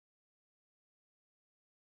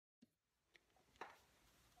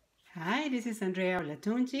Hi, this is Andrea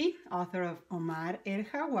Olatunji, author of Omar el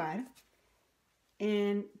Jaguar.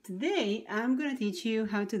 And today I'm going to teach you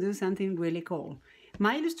how to do something really cool.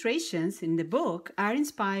 My illustrations in the book are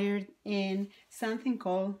inspired in something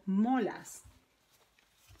called molas.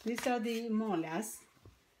 These are the molas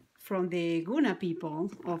from the Guna people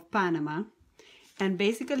of Panama. And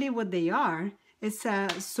basically what they are is a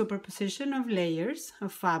superposition of layers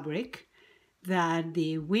of fabric that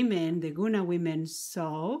the Guna women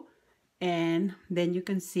sew, and then you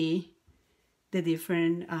can see the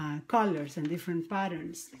different colors and different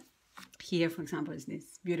patterns. Here, for example, is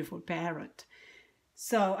this beautiful parrot.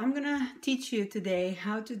 So I'm gonna teach you today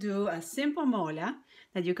how to do a simple mola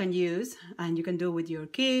that you can use and you can do with your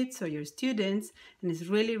kids or your students, and it's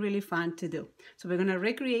really, really fun to do. So we're gonna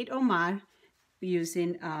recreate Omar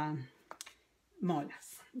using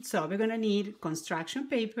molas. So we're gonna need construction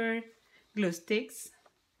paper, glue sticks,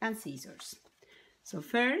 and scissors. So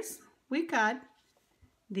first, we cut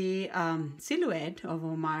the silhouette of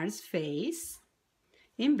Omar's face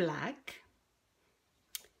in black,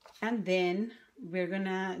 and then we're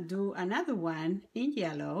gonna do another one in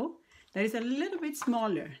yellow that is a little bit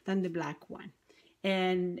smaller than the black one.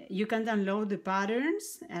 And you can download the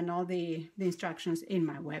patterns and all the instructions in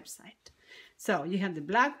my website. So you have the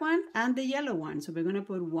black one and the yellow one. So we're gonna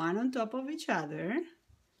put one on top of each other,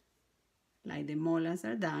 like the molas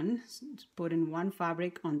are done, putting one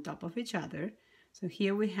fabric on top of each other. So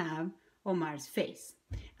here we have Omar's face.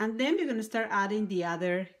 And then we're gonna start adding the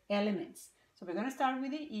other elements. So we're gonna start with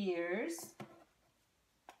the ears.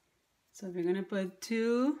 So we're gonna put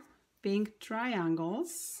two pink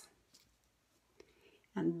triangles.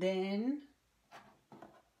 And then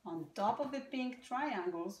on top of the pink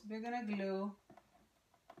triangles, we're gonna glue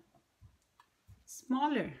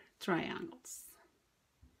smaller triangles.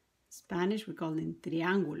 Spanish, we call them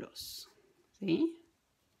triángulos. See?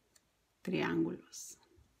 Triángulos.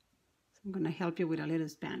 So I'm going to help you with a little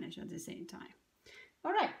Spanish at the same time.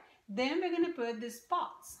 All right. Then we're going to put the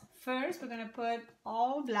spots. First, we're going to put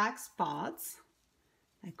all black spots,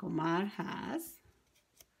 like Omar has.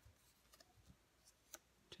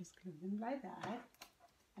 Just glue them like that.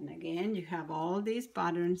 And again, you have all these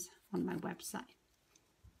patterns on my website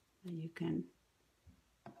that you can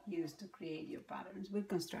use to create your patterns with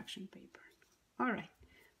construction paper. All right,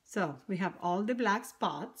 so we have all the black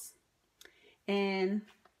spots, and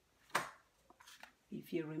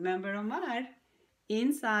if you remember Omar,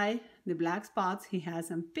 inside the black spots he has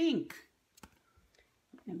some pink,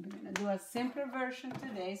 and we're gonna do a simpler version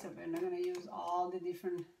today, so we're not gonna use all the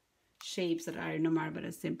different shapes that are in Omar, but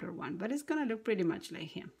a simpler one, but it's gonna look pretty much like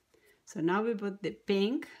him. So now we put the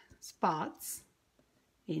pink spots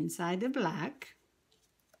inside the black.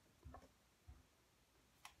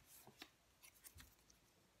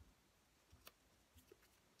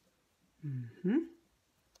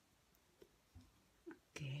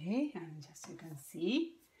 Okay, and just you can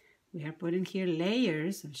see, we are putting here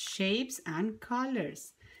layers of shapes and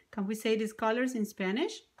colors. Can we say these colors in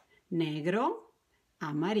Spanish? Negro,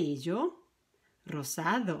 amarillo,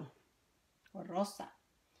 rosado, or rosa.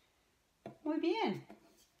 Muy bien.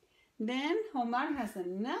 Then Omar has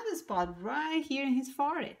another spot right here in his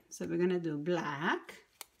forehead. So we're gonna do black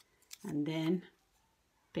and then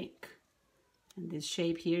pink. And this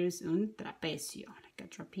shape here is un trapecio, like a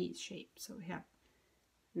trapeze shape. So we have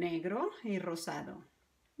negro y rosado.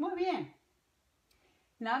 Muy bien.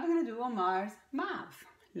 Now we're going to do Omar's mouth,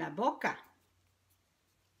 la boca.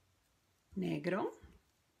 Negro,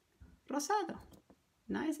 rosado.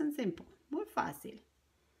 Nice and simple. Muy fácil.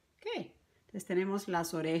 Ok. Entonces tenemos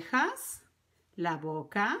las orejas, la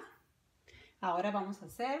boca. Ahora vamos a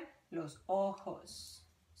hacer los ojos.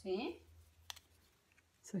 ¿Sí?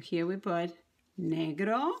 So here we put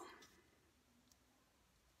negro,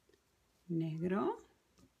 negro,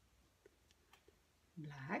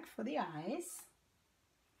 black for the eyes,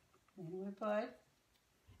 then we put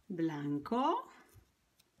blanco,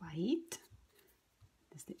 white,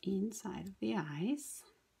 that's the inside of the eyes,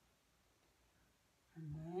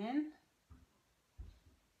 and then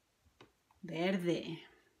verde.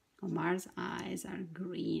 Omar's eyes are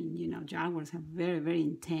green. You know, jaguars have very, very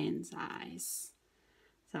intense eyes.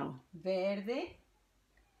 So, verde,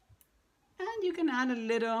 and you can add a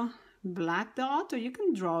little black dot, or you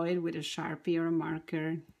can draw it with a Sharpie or a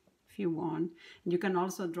marker if you want. And you can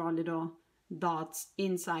also draw little dots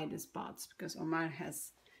inside the spots, because Omar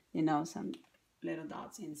has, you know, some little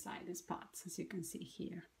dots inside the spots, as you can see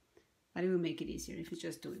here. But it will make it easier if you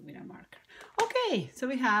just do it with a marker. Okay, so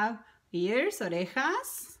we have ears,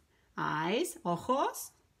 orejas, eyes,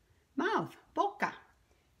 ojos, mouth, boca.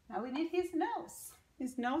 Now we need his nose.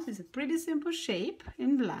 His nose is a pretty simple shape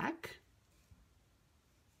in black.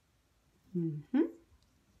 And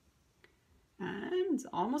it's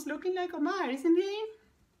almost looking like Omar, isn't he?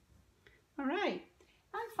 All right.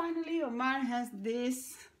 And finally, Omar has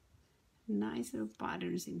these nice little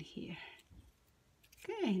patterns in here.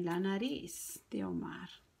 Okay, la nariz de Omar.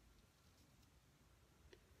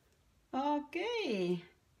 Okay,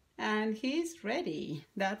 and he's ready.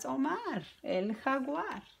 That's Omar, el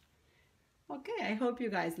jaguar. Okay, I hope you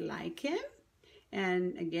guys like him.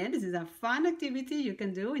 And again, this is a fun activity you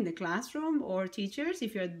can do in the classroom, or teachers,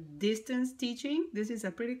 if you're distance teaching, this is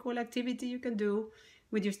a pretty cool activity you can do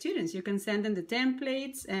with your students. You can send them the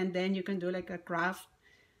templates, and then you can do like a craft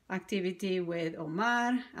activity with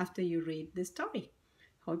Omar after you read the story.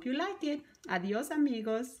 Hope you liked it. Adios,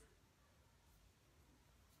 amigos.